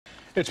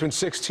It's been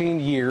 16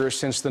 years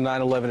since the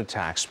 9/11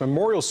 attacks.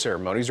 Memorial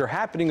ceremonies are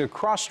happening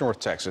across North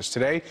Texas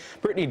today.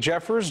 Brittany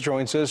Jeffers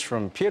joins us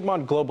from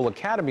Piedmont Global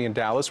Academy in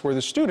Dallas, where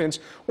the students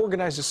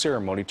organized a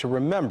ceremony to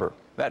remember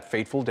that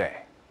fateful day.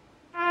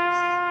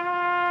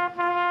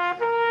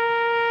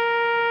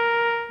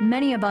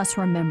 Many of us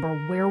remember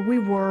where we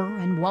were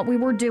and what we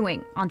were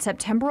doing on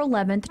September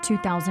 11th,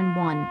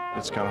 2001.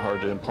 It's kind of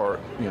hard to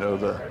impart,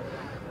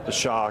 the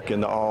shock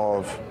and the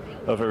awe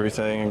of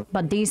everything.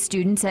 But these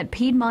students at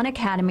Piedmont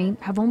Academy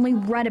have only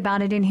read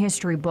about it in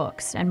history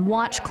books and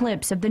watched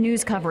clips of the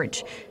news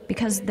coverage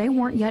because they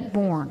weren't yet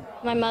born.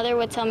 My mother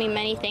would tell me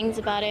many things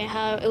about it,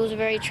 how it was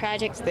very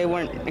tragic. They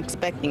weren't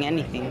expecting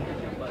anything.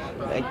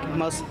 Like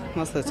most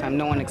of the time,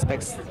 no one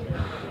expects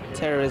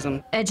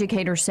terrorism.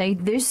 Educators say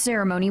this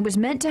ceremony was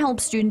meant to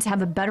help students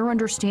have a better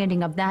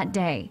understanding of that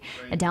day.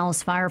 A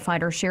Dallas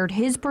firefighter shared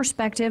his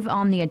perspective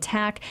on the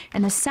attack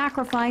and the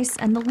sacrifice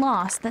and the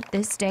loss that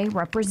this day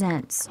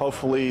represents.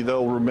 Hopefully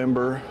they'll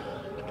remember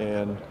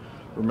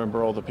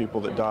all the people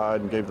that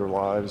died and gave their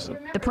lives.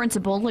 The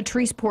principal,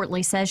 Latrice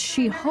Portley, says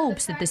she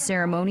hopes that the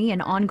ceremony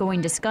and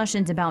ongoing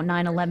discussions about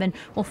 9/11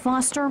 will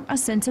foster a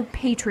sense of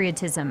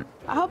patriotism.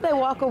 I hope they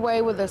walk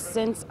away with a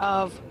sense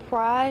of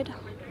pride,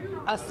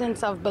 a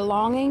sense of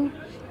belonging,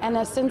 and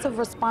a sense of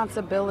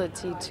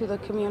responsibility to the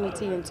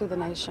community and to the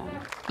nation.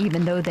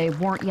 Even though they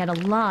weren't yet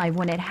alive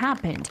when it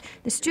happened,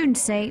 the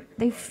students say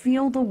they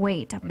feel the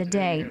weight of the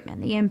day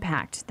and the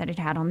impact that it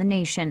had on the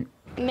nation.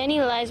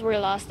 Many lives were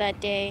lost that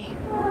day.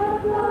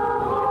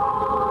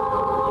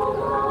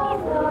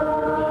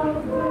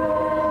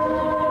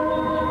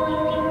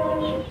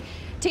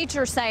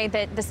 Teachers say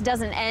that this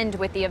doesn't end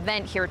with the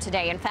event here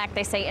today. In fact,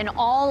 they say in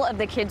all of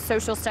the kids'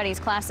 social studies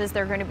classes,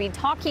 they're going to be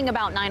talking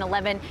about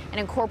 9/11 and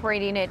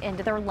incorporating it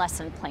into their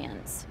lesson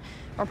plans.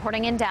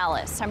 Reporting in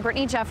Dallas, I'm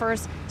Brittany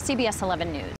Jeffers, CBS 11 News.